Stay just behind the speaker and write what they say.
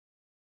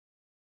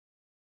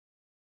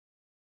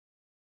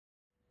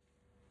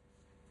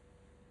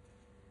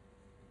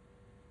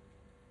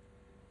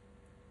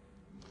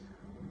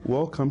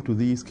Welcome to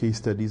these case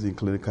studies in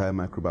clinical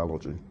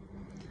microbiology.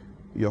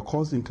 Your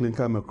course in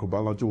clinical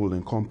microbiology will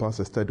encompass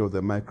a study of the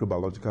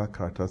microbiological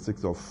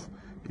characteristics of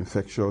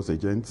infectious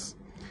agents,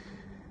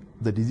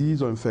 the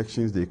disease or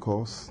infections they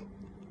cause,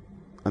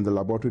 and the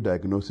laboratory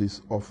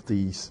diagnosis of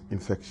these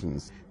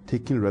infections,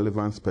 taking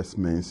relevant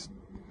specimens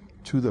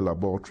to the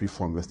laboratory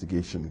for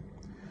investigation.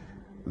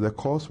 The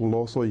course will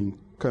also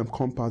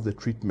encompass the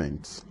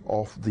treatment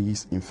of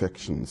these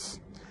infections,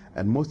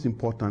 and most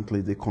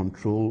importantly, the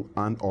control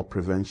and/or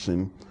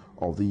prevention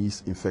of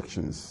these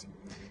infections.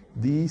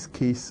 These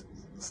case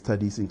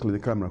studies in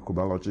clinical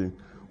microbiology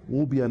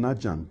will be an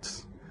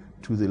adjunct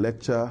to the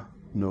lecture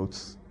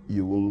notes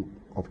you will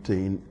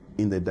obtain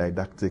in the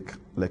didactic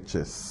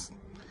lectures.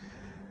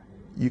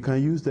 You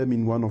can use them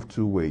in one of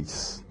two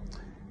ways.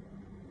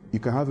 You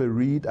can have a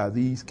read at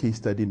these case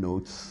study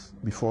notes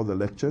before the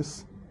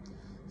lectures,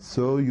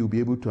 so you'll be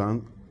able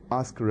to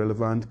ask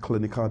relevant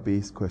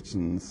clinical-based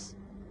questions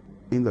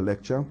in the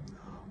lecture,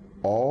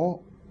 or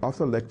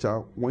after lecture,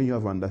 when you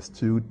have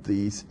understood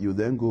these, you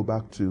then go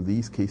back to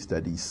these case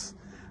studies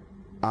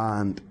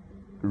and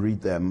read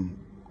them,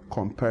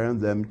 comparing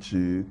them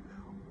to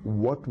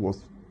what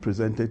was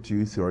presented to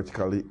you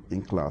theoretically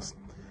in class.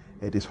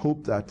 It is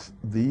hoped that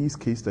these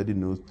case study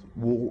notes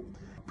will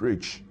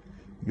bridge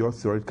your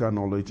theoretical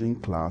knowledge in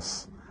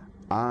class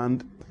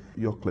and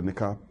your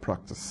clinical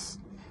practice.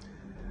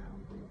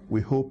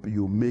 We hope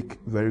you make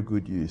very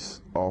good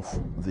use of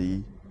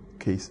the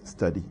case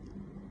study.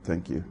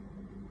 Thank you.